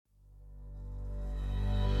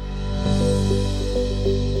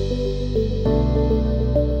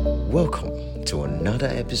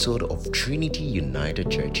another episode of Trinity United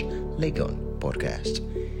Church Legon podcast.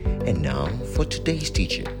 And now for today's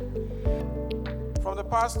teaching. From the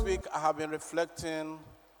past week, I have been reflecting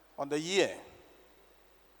on the year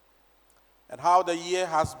and how the year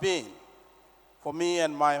has been for me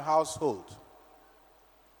and my household.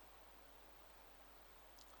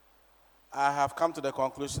 I have come to the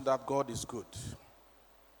conclusion that God is good.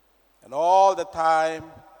 And all the time,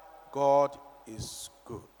 God is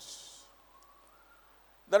good.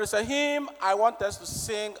 There is a hymn I want us to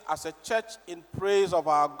sing as a church in praise of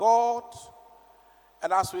our God.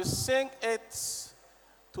 And as we sing it,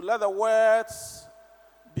 to let the words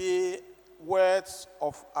be words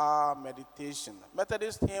of our meditation.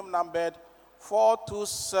 Methodist hymn numbered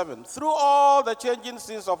 427. Through all the changing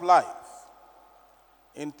scenes of life,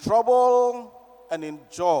 in trouble and in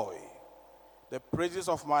joy, the praises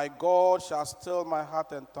of my God shall still my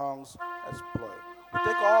heart and tongues exploit. We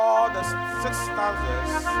take all the 6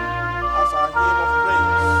 stanzas as our hymn of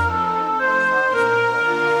praise.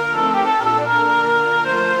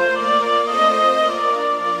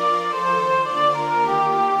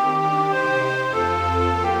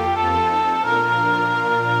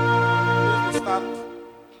 Please we stand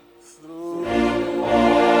through.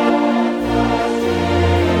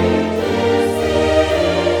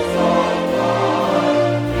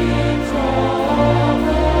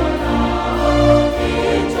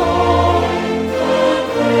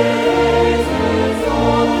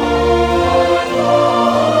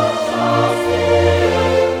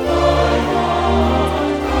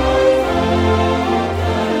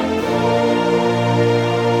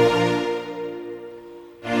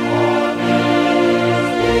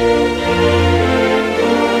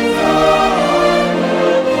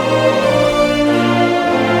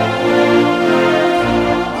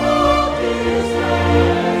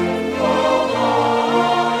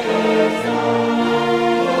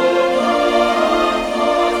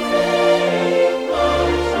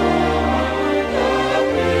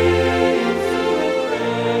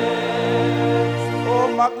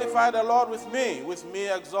 Magnify the Lord with me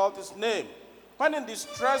exalt his name. When in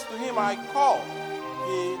distress to him I call,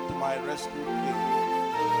 he to my rescue came.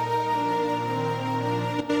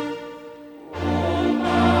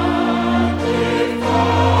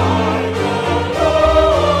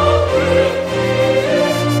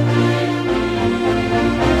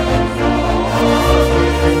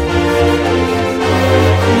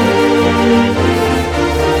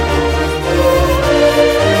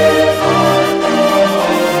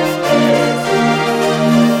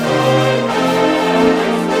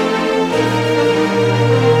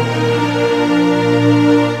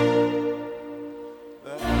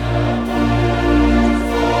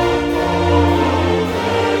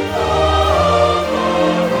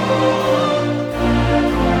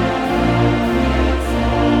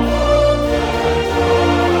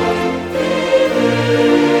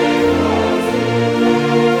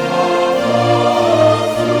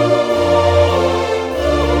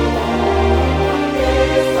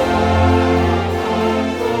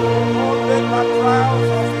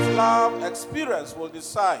 Will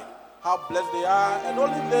decide how blessed they are, and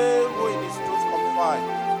only they who in his truth confide.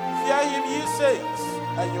 Fear him, ye saints,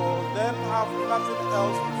 and you will then have nothing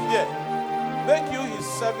else to fear. Make you his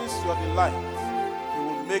service your delight. He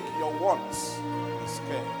will make your wants his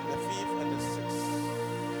care. The 5th and the 6th.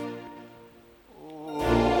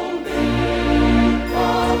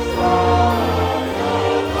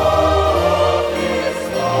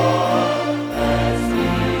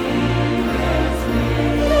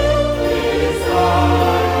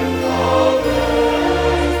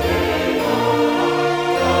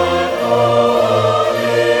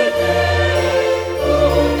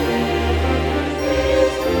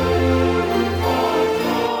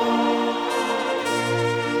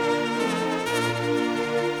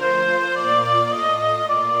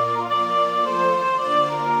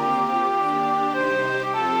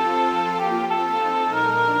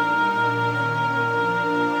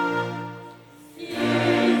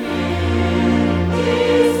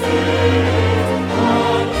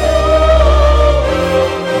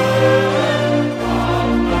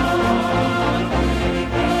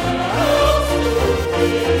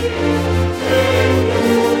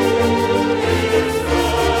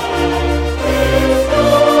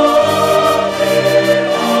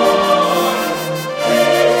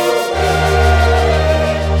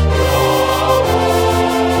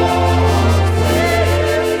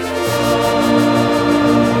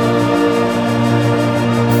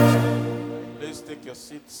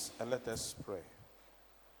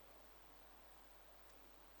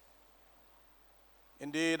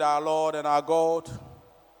 Indeed, our Lord and our God,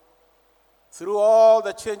 through all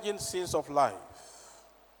the changing scenes of life,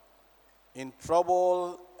 in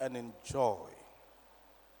trouble and in joy.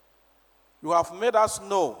 You have made us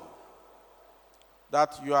know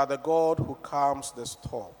that you are the God who calms the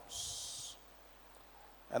storms,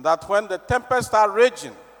 and that when the tempests are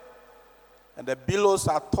raging and the billows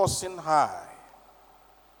are tossing high,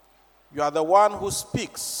 you are the one who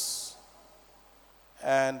speaks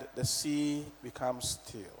and the sea becomes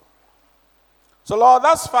still. So, Lord,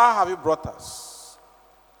 thus far have you brought us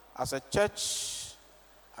as a church,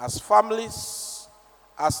 as families,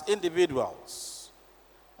 as individuals.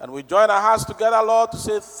 And we join our hearts together, Lord, to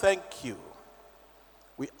say thank you.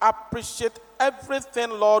 We appreciate everything,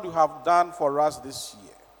 Lord, you have done for us this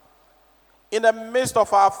year. In the midst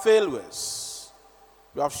of our failures,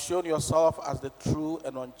 you have shown yourself as the true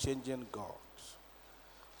and unchanging God.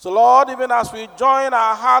 So, Lord, even as we join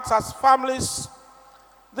our hearts as families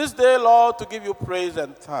this day, Lord, to give you praise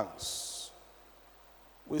and thanks,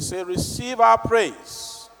 we say, receive our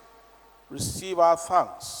praise, receive our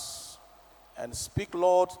thanks, and speak,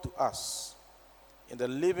 Lord, to us in the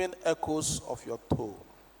living echoes of your tone.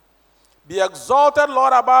 Be exalted,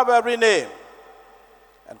 Lord, above every name,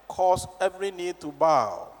 and cause every knee to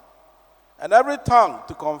bow and every tongue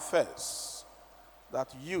to confess that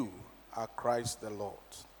you are Christ the Lord.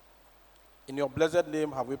 In your blessed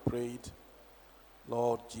name have we prayed,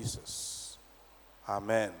 Lord Jesus.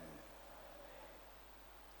 Amen.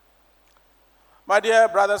 My dear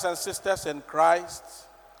brothers and sisters in Christ,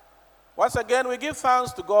 once again we give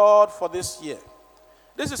thanks to God for this year.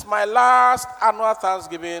 This is my last annual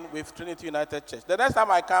Thanksgiving with Trinity United Church. The next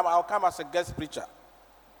time I come, I'll come as a guest preacher.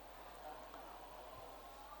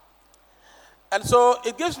 And so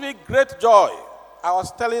it gives me great joy. I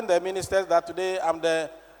was telling the ministers that today I'm the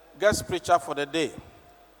guest preacher for the day.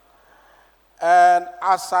 And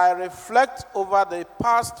as I reflect over the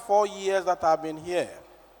past 4 years that I've been here,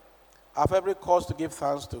 I have every cause to give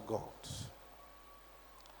thanks to God.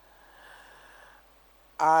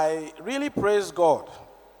 I really praise God.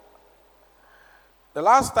 The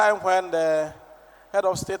last time when the head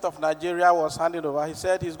of state of Nigeria was handing over, he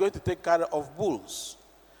said he's going to take care of bulls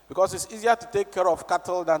because it's easier to take care of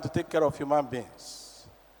cattle than to take care of human beings.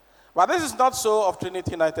 But this is not so of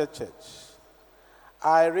Trinity United Church.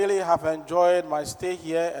 I really have enjoyed my stay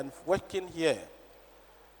here and working here.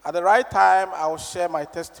 At the right time, I will share my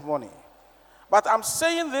testimony. But I'm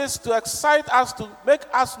saying this to excite us, to make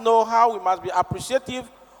us know how we must be appreciative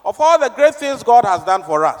of all the great things God has done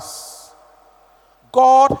for us.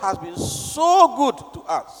 God has been so good to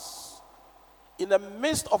us in the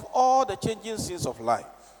midst of all the changing scenes of life.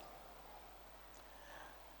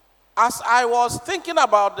 As I was thinking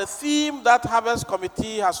about the theme that Harvest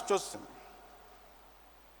Committee has chosen,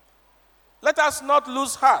 let us not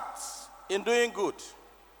lose heart in doing good.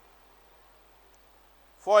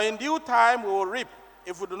 For in due time we will reap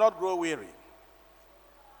if we do not grow weary.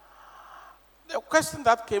 The question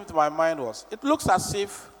that came to my mind was, it looks as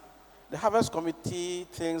if the Harvest Committee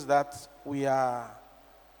thinks that we are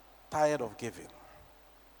tired of giving.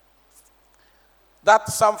 That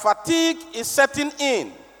some fatigue is setting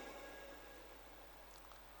in.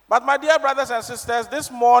 But my dear brothers and sisters,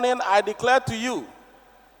 this morning I declare to you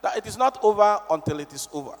that it is not over until it is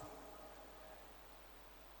over.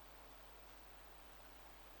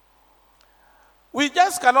 We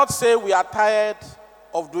just cannot say we are tired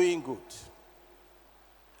of doing good.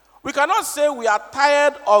 We cannot say we are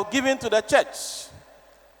tired of giving to the church,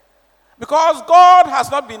 because God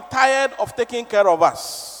has not been tired of taking care of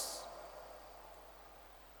us.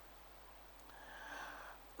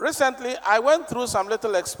 Recently, I went through some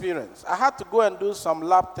little experience. I had to go and do some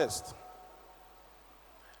lab tests.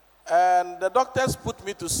 And the doctors put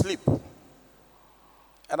me to sleep.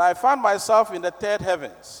 And I found myself in the third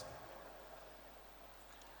heavens.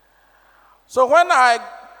 So when I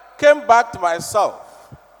came back to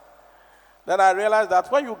myself, then I realized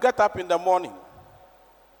that when you get up in the morning,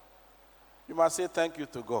 you must say thank you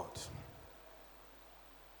to God.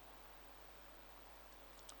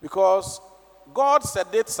 Because God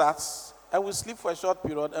sedates us, and we sleep for a short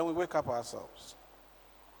period, and we wake up ourselves.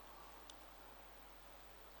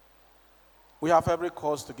 We have every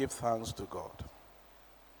cause to give thanks to God.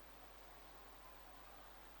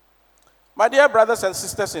 My dear brothers and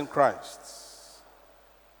sisters in Christ,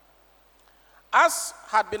 as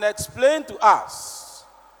had been explained to us,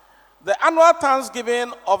 the annual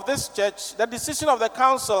Thanksgiving of this church, the decision of the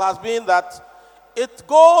council has been that it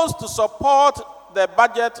goes to support the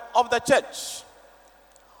budget of the church,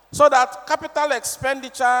 so that capital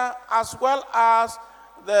expenditure as well as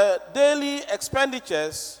the daily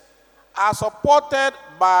expenditures are supported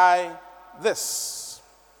by this.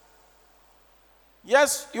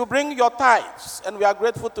 Yes, you bring your tithes, and we are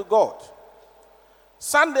grateful to God.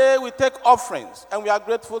 Sunday, we take offerings, and we are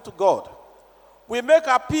grateful to God. We make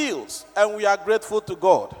appeals, and we are grateful to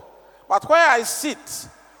God. But where I sit,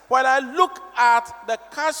 when I look at the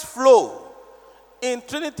cash flow in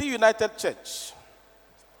Trinity United Church,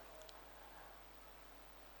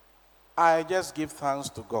 I just give thanks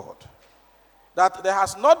to God that there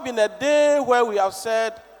has not been a day where we have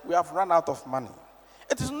said we have run out of money.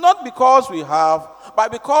 It is not because we have,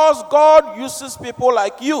 but because God uses people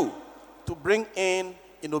like you to bring in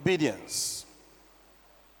obedience.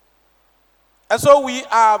 And so we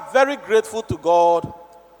are very grateful to God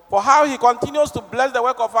for how he continues to bless the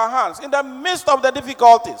work of our hands. In the midst of the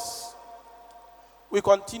difficulties, we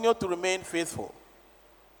continue to remain faithful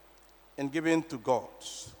in giving to God.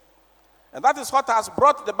 And that is what has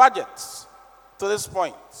brought the budget to this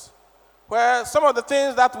point, where some of the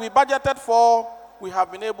things that we budgeted for, we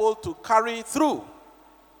have been able to carry through.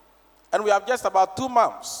 And we have just about 2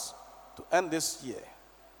 months to end this year.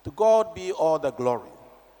 To God be all the glory.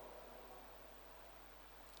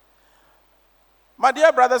 My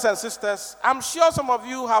dear brothers and sisters, I'm sure some of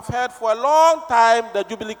you have heard for a long time the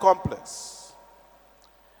Jubilee Complex.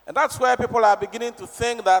 And that's where people are beginning to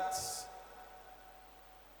think that,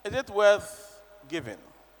 is it worth giving?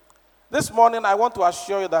 This morning, I want to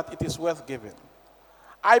assure you that it is worth giving.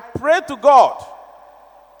 I pray to God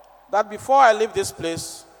that before I leave this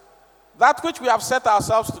place, that which we have set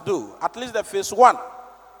ourselves to do, at least the phase 1,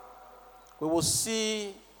 we will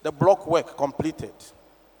see the block work completed.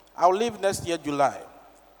 I'll leave next year, July.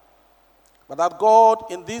 But that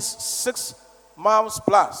God, in these 6 months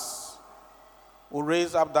plus, will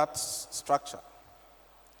raise up that structure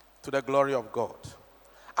to the glory of God.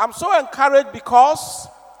 I'm so encouraged because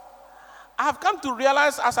I have come to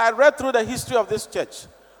realize as I read through the history of this church,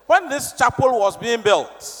 when this chapel was being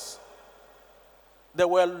built, there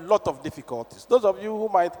were a lot of difficulties. Those of you who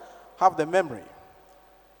might have the memory.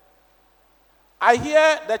 I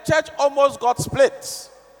hear the church almost got split.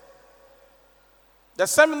 The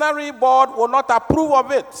seminary board will not approve of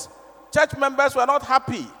it. Church members were not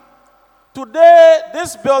happy. Today,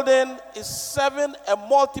 this building is serving a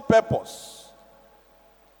multi-purpose.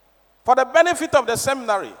 For the benefit of the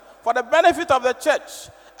seminary, for the benefit of the church,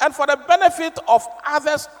 and for the benefit of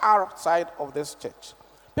others outside of this church.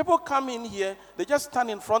 People come in here, they just stand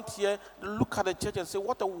in front here, they look at the church and say,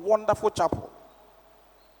 what a wonderful chapel.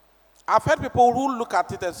 I've heard people who look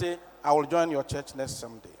at it and say, I will join your church next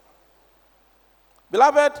Sunday.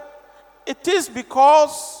 Beloved, it is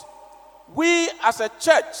because we as a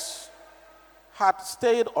church had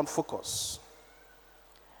stayed on focus.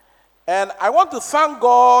 And I want to thank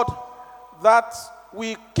God that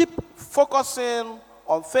we keep focusing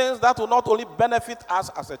on things that will not only benefit us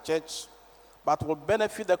as a church, but will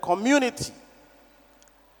benefit the community,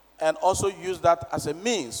 and also use that as a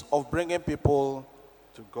means of bringing people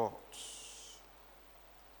to God.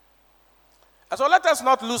 And so let us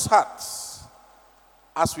not lose heart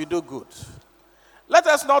as we do good. Let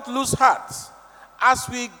us not lose heart as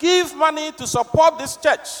we give money to support this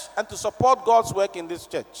church and to support God's work in this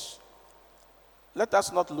church. Let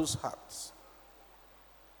us not lose heart.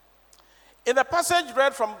 In the passage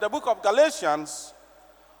read from the book of Galatians,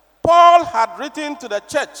 Paul had written to the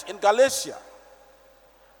church in Galatia,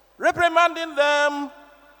 reprimanding them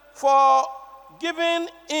for giving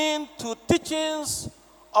in to teachings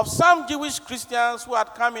of some Jewish Christians who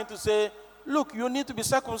had come in to say, look, you need to be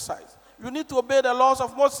circumcised. You need to obey the laws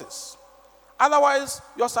of Moses. Otherwise,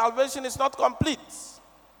 your salvation is not complete.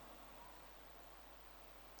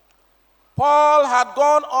 Paul had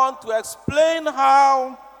gone on to explain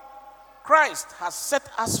how Christ has set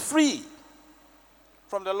us free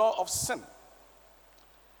from the law of sin.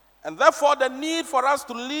 And therefore, the need for us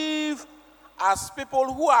to live as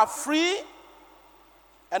people who are free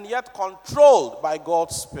and yet controlled by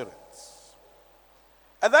God's Spirit.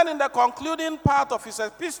 And then in the concluding part of his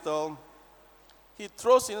epistle, he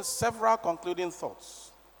throws in several concluding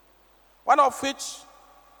thoughts. One of which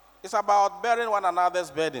is about bearing one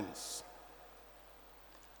another's burdens.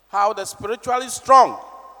 How the spiritually strong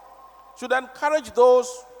should encourage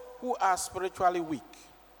those who are spiritually weak.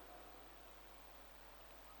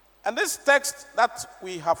 And this text that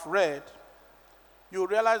we have read, you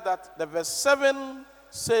realize that the verse 7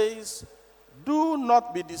 says, do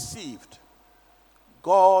not be deceived.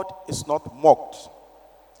 God is not mocked.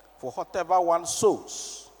 For whatever one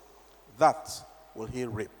sows, that will he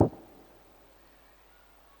reap.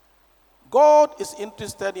 God is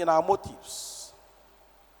interested in our motives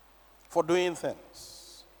for doing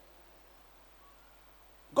things.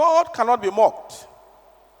 God cannot be mocked.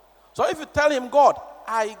 So if you tell him, God,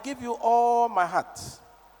 I give you all my heart.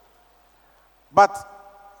 But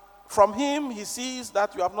from him, he sees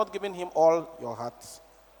that you have not given him all your heart.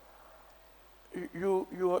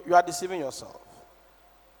 You are deceiving yourself.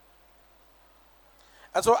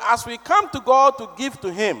 And so as we come to God to give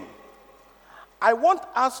to him, I want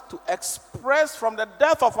us to express from the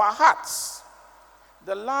depth of our hearts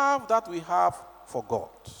the love that we have for God.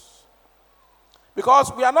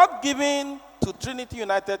 Because we are not giving to Trinity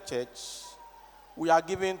United Church, we are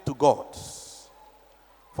giving to God.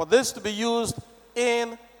 For this to be used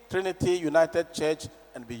in Trinity United Church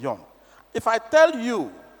and beyond. If I tell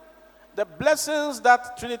you the blessings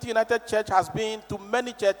that Trinity United Church has been to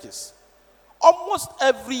many churches, almost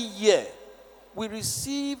every year we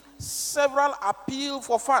receive several appeals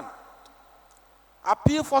for fund,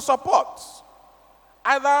 appeal for support,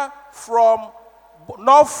 either from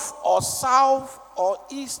north or south or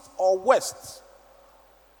east or west.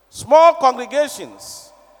 Small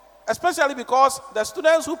congregations, especially because the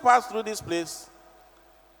students who pass through this place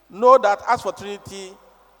know that as for Trinity,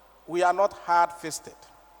 we are not hard-fisted.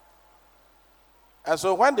 And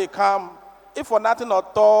so when they come, if for nothing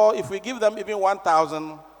at all, if we give them even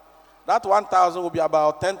 1,000, that 1,000 will be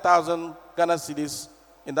about 10,000 Ghana cedis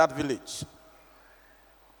in that village.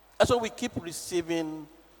 And so we keep receiving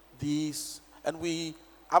these, and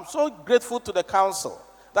I'm so grateful to the council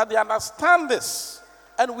that they understand this,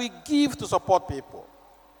 and we give to support people.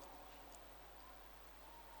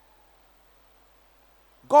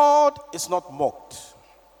 God is not mocked.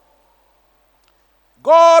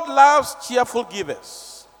 God loves cheerful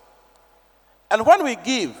givers. And when we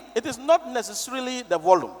give, it is not necessarily the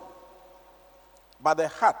volume, but the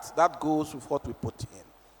heart that goes with what we put in.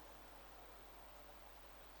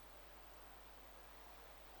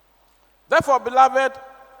 Therefore, beloved,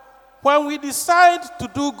 when we decide to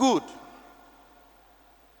do good,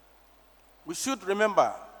 we should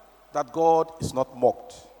remember that God is not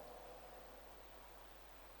mocked.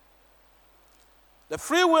 The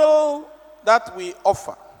free will that we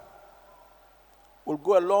offer will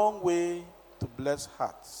go a long way to bless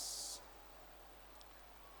hearts.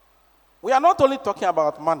 We are not only talking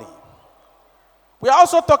about money. We are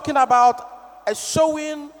also talking about a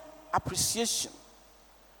showing appreciation.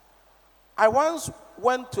 I once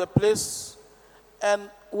went to a place and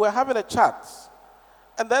we were having a chat.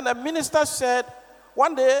 And then a minister said,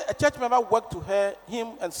 one day a church member walked to him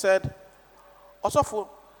and said, Osofo,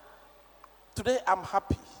 today I'm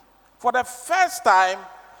happy. For the first time,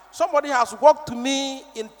 somebody has walked to me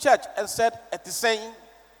in church and said, it is saying,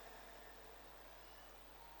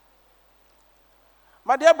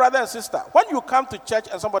 my dear brother and sister, when you come to church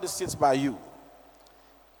and somebody sits by you,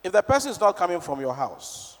 if the person is not coming from your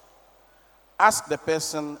house, ask the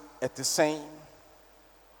person, it is saying.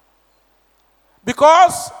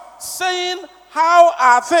 Because saying, how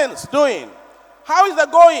are things doing? How is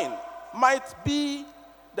it going? Might be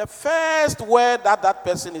the first word that that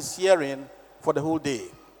person is hearing for the whole day.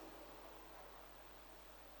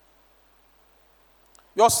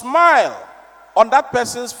 Your smile on that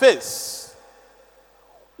person's face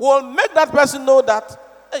will make that person know that,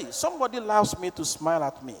 hey, somebody allows me to smile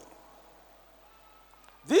at me.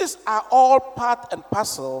 These are all part and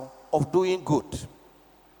parcel of doing good.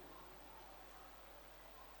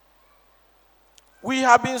 We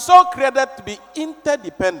have been so created to be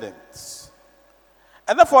interdependent.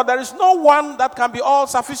 And therefore, there is no one that can be all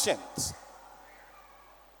sufficient.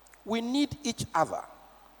 We need each other.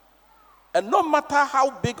 And no matter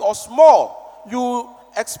how big or small you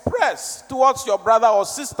express towards your brother or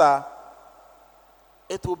sister,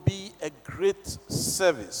 it will be a great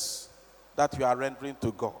service that you are rendering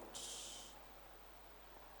to God.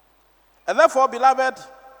 And therefore, beloved,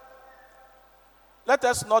 let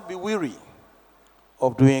us not be weary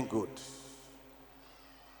of doing good.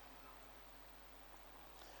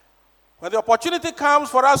 When the opportunity comes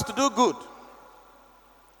for us to do good,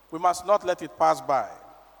 we must not let it pass by.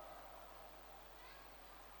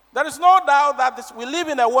 There is no doubt that we live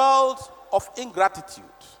in a world of ingratitude.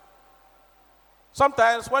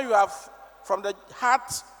 Sometimes when you have, from the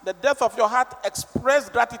heart, the depth of your heart,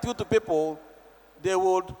 expressed gratitude to people, they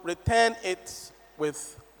would return it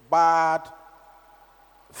with bad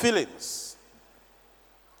feelings.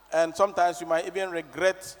 And sometimes you might even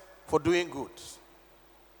regret for doing good.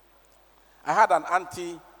 I had an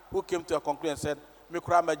auntie who came to a conclusion and said,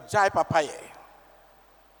 Mikura me jai papaye.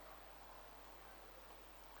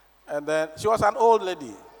 And then she was an old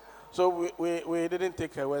lady, so we didn't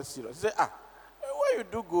take her well serious. She said, when you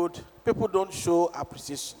do good, people don't show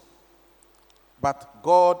appreciation. But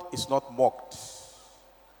God is not mocked.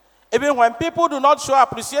 Even when people do not show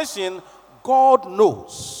appreciation, God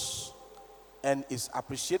knows. and is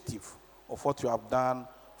appreciative of what you have done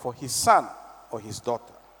for his son or his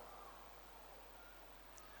daughter.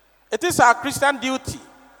 It is our Christian duty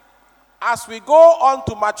as we go on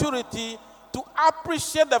to maturity to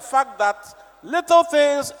appreciate the fact that little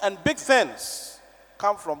things and big things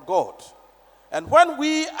come from God. And when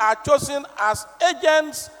we are chosen as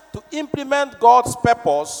agents to implement God's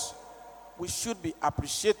purpose, we should be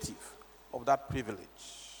appreciative of that privilege.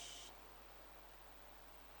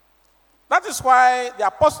 That is why the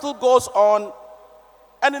apostle goes on,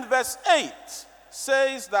 and in verse 8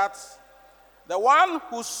 says that the one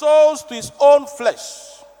who sows to his own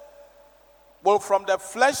flesh will from the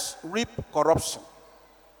flesh reap corruption.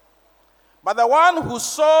 But the one who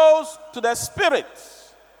sows to the Spirit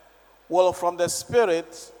will from the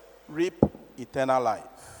Spirit reap eternal life.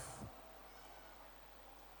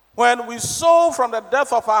 When we sow from the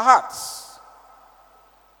depth of our hearts,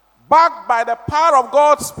 backed by the power of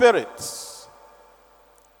God's Spirit,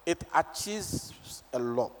 it achieves a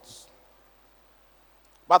lot.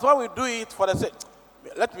 But when we do it for the sake,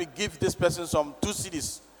 let me give this person some 2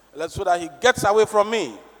 cedis, so that he gets away from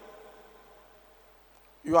me,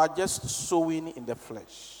 you are just sowing in the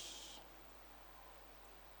flesh.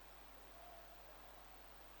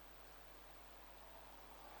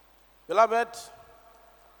 Beloved,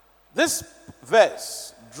 this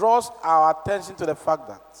verse draws our attention to the fact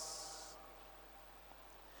that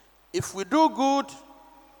if we do good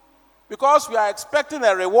because we are expecting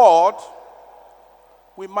a reward,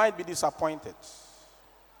 we might be disappointed.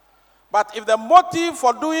 But if the motive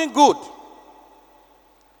for doing good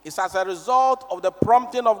is as a result of the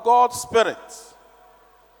prompting of God's Spirit,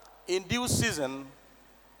 in due season,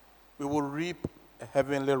 we will reap a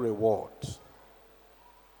heavenly reward.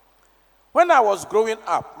 When I was growing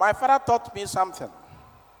up, my father taught me something.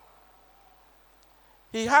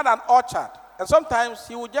 He had an orchard, and sometimes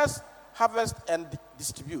he would just harvest and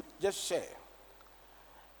distribute, just share.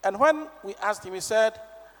 And when we asked him, he said,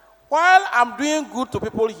 while I'm doing good to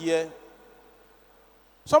people here,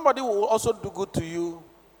 somebody will also do good to you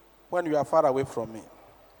when you are far away from me.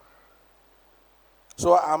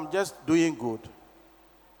 So I'm just doing good.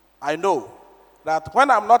 I know that when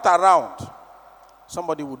I'm not around,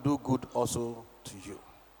 somebody will do good also to you.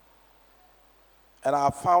 And I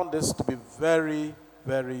have found this to be very,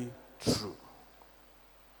 very true.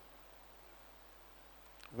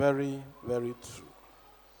 Very, very true.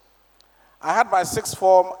 I had my 6th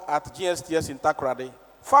form at GSTS in Takoradi,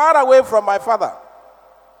 far away from my father.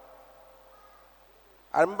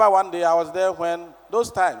 I remember one day I was there when,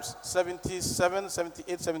 those times, 77,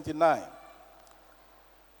 78, 79.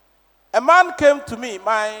 A man came to me,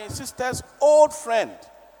 my sister's old friend,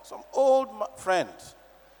 some old friend.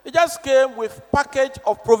 He just came with package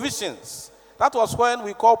of provisions. That was when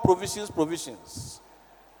we call provisions.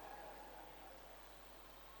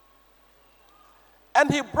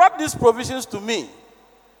 And he brought these provisions to me.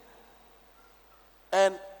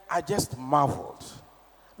 And I just marveled.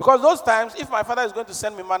 Because those times, if my father is going to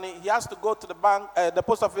send me money, he has to go to the bank, the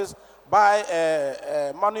post office, buy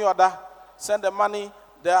a money order, send the money.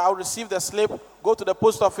 There I'll receive the slip, go to the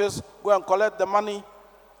post office, go and collect the money.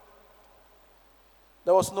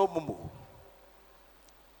 There was no bumbu.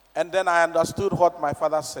 And then I understood what my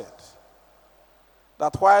father said.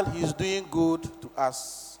 That while he's doing good to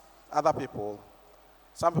us, other people,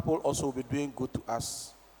 some people also will be doing good to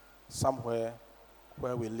us somewhere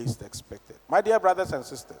where we least expect it. My dear brothers and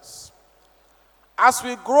sisters, as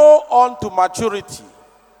we grow on to maturity,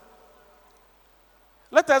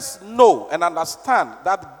 let us know and understand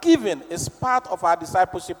that giving is part of our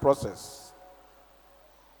discipleship process.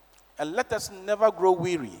 And let us never grow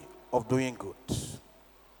weary of doing good.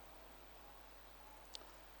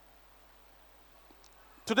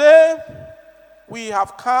 Today, we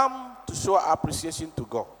have come to show our appreciation to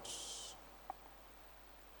God.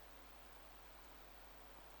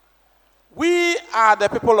 We are the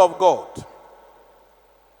people of God.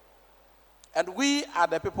 And we are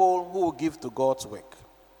the people who will give to God's work.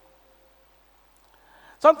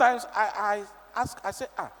 Sometimes I say,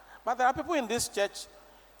 but there are people in this church,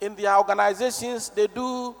 in their organizations, they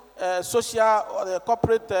do social or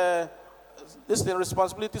corporate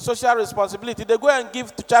responsibility, social responsibility. They go and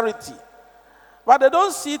give to charity. But they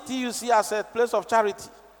don't see TUC as a place of charity.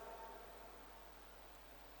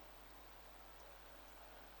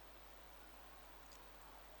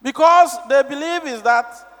 Because they believe is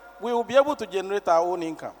that we will be able to generate our own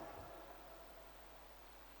income.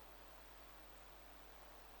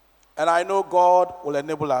 And I know God will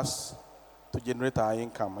enable us to generate our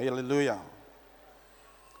income. Hallelujah.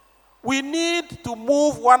 We need to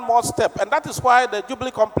move one more step, and that is why the Jubilee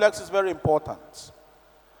Complex is very important.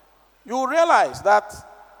 you will realize that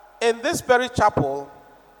in this very chapel,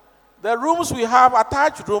 the rooms we have,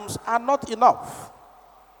 attached rooms, are not enough.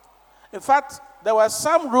 In fact, there were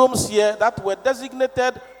some rooms here that were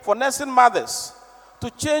designated for nursing mothers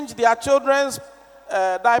to change their children's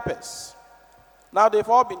diapers. Now they've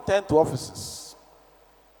all been turned to offices.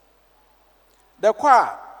 The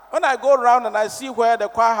choir, when I go around and I see where the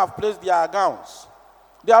choir have placed their gowns,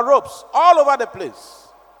 their robes, all over the place.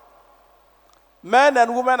 Men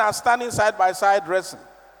and women are standing side by side dressing.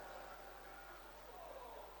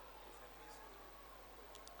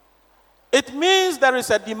 It means there is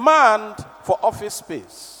a demand for office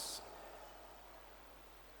space.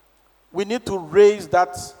 We need to raise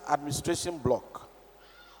that administration block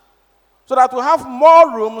so that we have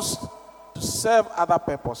more rooms to serve other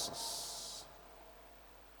purposes.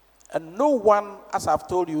 And no one, as I've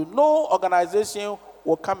told you, no organization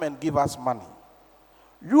will come and give us money.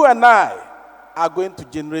 You and I are going to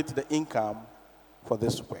generate the income for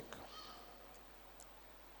this work.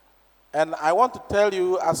 And I want to tell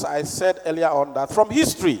you, as I said earlier on, that from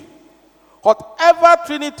history, whatever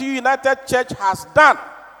Trinity United Church has done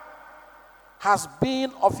has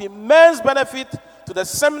been of immense benefit to the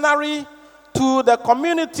seminary, to the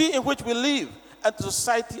community in which we live, and to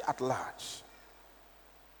society at large.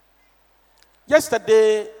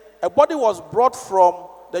 Yesterday, a body was brought from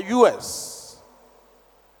the US.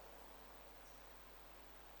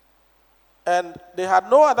 And they had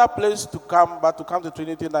no other place to come but to come to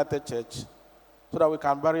Trinity United Church so that we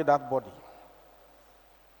can bury that body.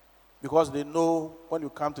 Because they know when you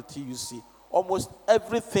come to TUC, almost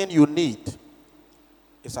everything you need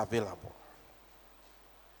is available.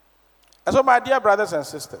 And so, my dear brothers and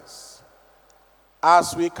sisters,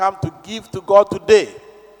 as we come to give to God today,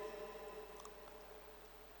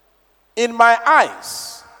 in my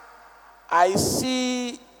eyes, I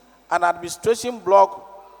see an administration block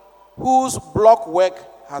whose block work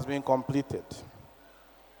has been completed.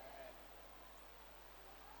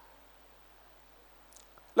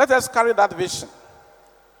 Let us carry that vision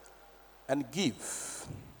and give.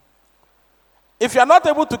 If you are not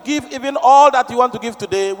able to give even all that you want to give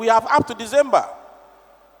today, we have up to December.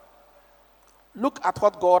 Look at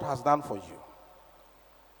what God has done for you.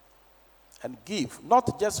 And give,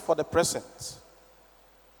 not just for the present,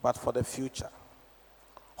 but for the future.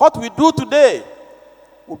 What we do today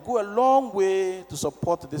will go a long way to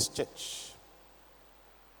support this church.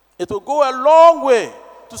 It will go a long way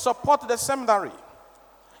to support the seminary.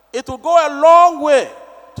 It will go a long way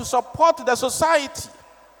to support the society.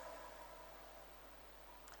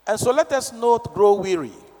 And so let us not grow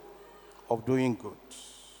weary of doing good.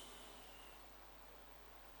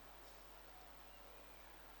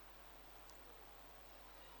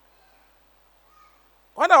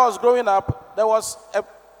 When I was growing up, there was a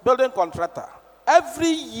building contractor. Every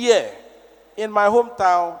year in my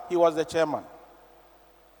hometown, he was the chairman.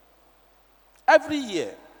 Every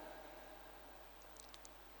year.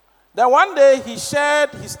 Then one day he shared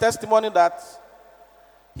his testimony that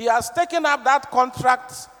he has taken up that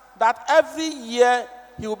contract that every year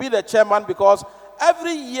he will be the chairman, because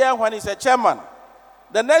every year when he's a chairman,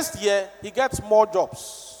 the next year he gets more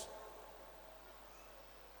jobs.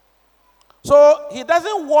 So he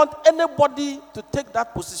doesn't want anybody to take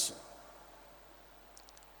that position.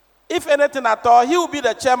 If anything at all, he will be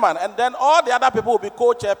the chairman, and then all the other people will be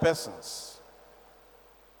co-chairpersons.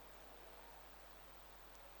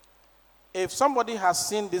 If somebody has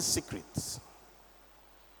seen these secrets,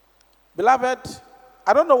 beloved,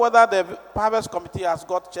 I don't know whether the Harvest Committee has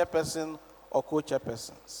got chairperson or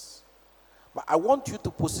co-chairpersons, but I want you to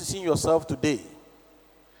position yourself today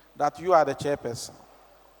that you are the chairperson.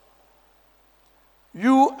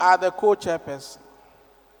 You are the co-chairperson.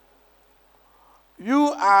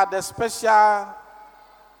 You are the special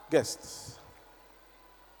guest.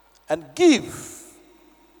 And give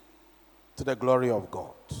to the glory of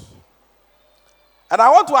God. And I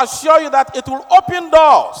want to assure you that it will open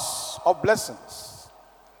doors of blessings.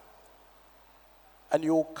 And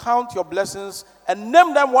you will count your blessings and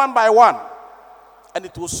name them one by one. And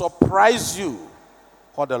it will surprise you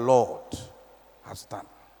what the Lord has done.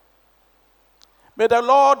 May the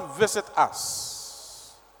Lord visit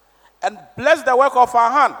us and bless the work of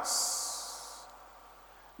our hands.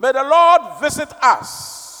 May the Lord visit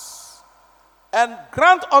us and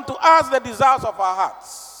grant unto us the desires of our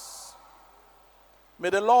hearts. May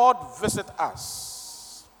the Lord visit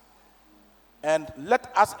us and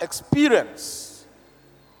let us experience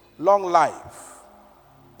long life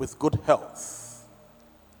with good health.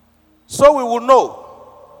 So we will know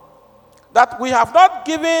that we have not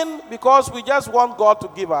given because we just want God to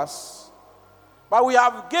give us, But we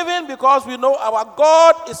have given because we know our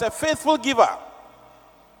God is a faithful giver.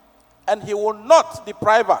 And he will not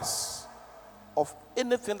deprive us of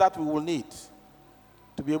anything that we will need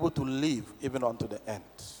to be able to live even unto the end.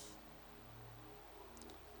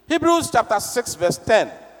 Hebrews chapter 6 verse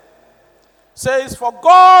 10 says, "For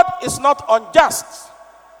God is not unjust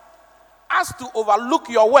as to overlook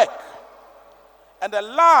your work and the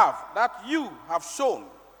love that you have shown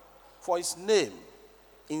for his name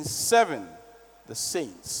in serving the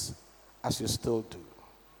saints as you still do."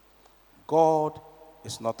 God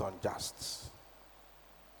is not unjust.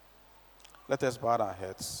 Let us bow our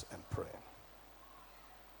heads and pray.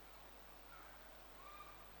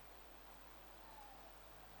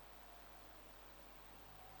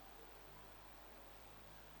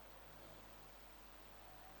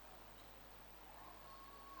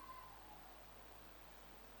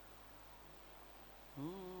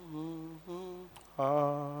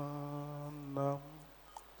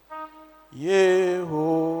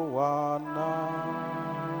 Yehovah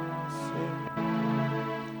Nasi,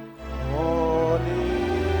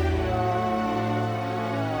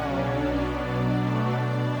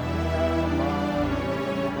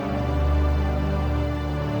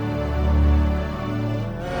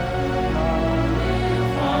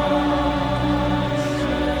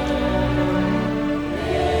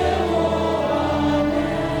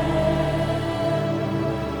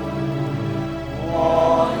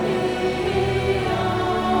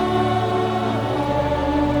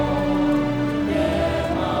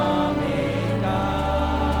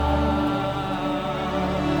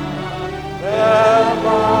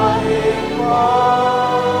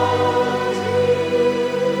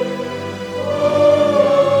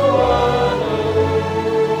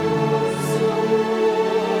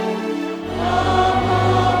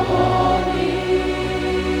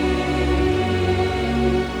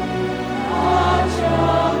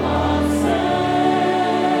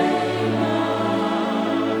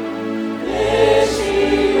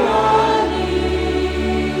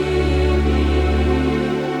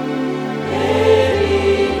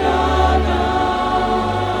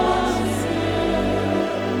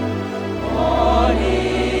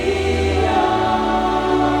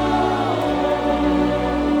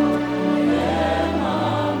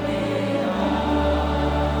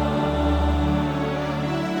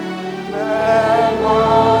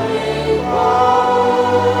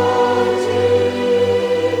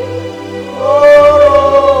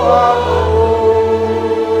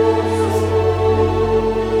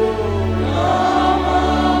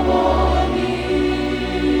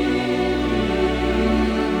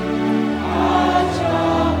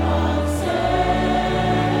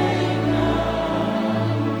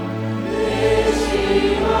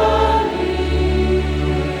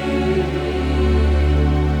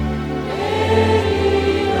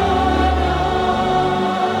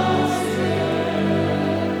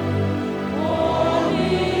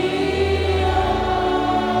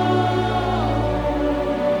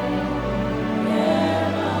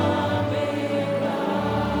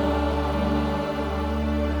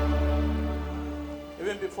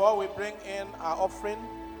 before we bring in our offering,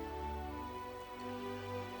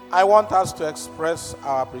 I want us to express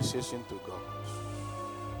our appreciation to God.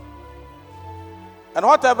 And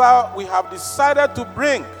whatever we have decided to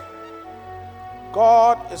bring,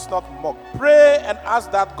 God is not mocked. Pray and ask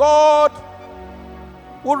that God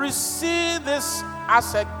will receive this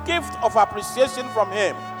as a gift of appreciation from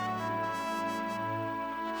Him.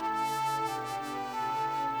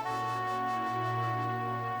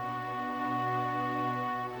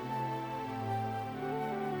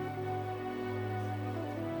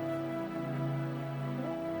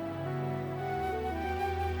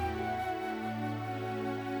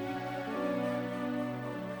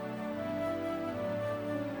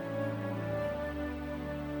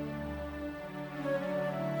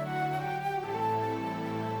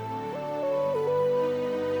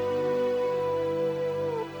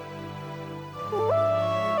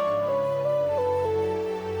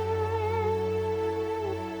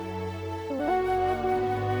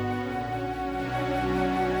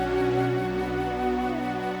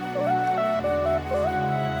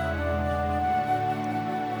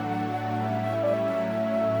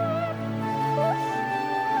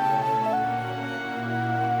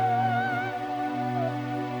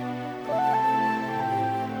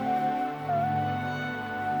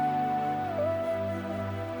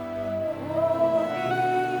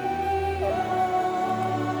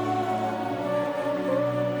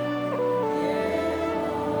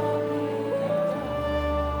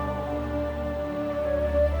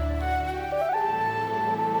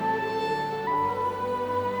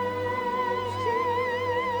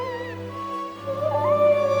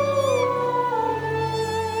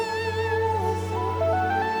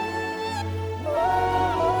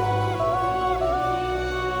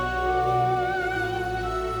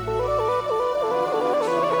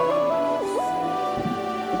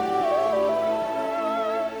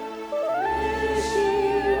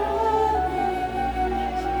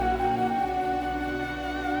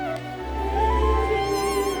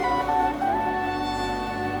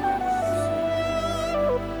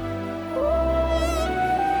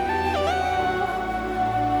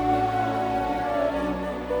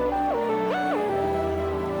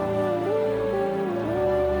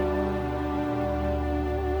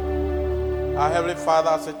 Our Heavenly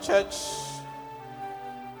Father, as a church,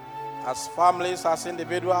 as families, as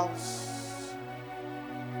individuals,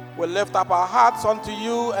 we lift up our hearts unto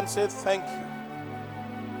you and say thank you.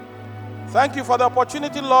 Thank you for the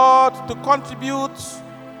opportunity, Lord, to contribute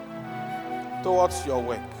towards your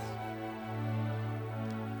work.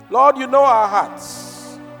 Lord, you know our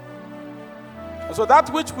hearts. And so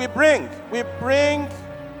that which we bring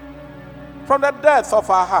from the depth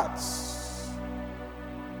of our hearts.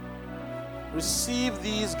 Receive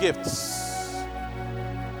these gifts.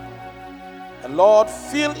 And Lord,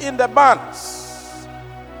 fill in the banks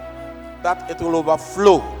that it will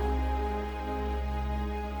overflow.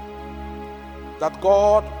 That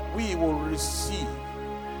God, we will receive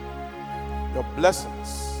your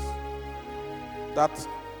blessings that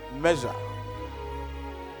measure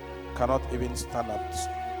cannot even stand up to.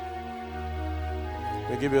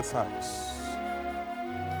 We give you thanks.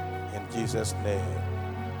 In Jesus' name,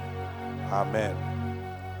 amen.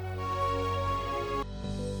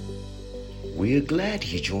 We are glad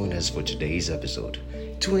you joined us for today's episode.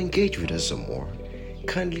 To engage with us some more,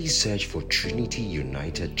 kindly search for Trinity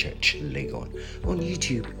United Church Legon on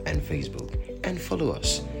YouTube and Facebook and follow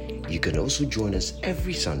us. You can also join us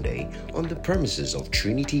every Sunday on the premises of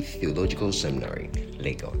Trinity Theological Seminary,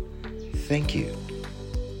 Legon. Thank you.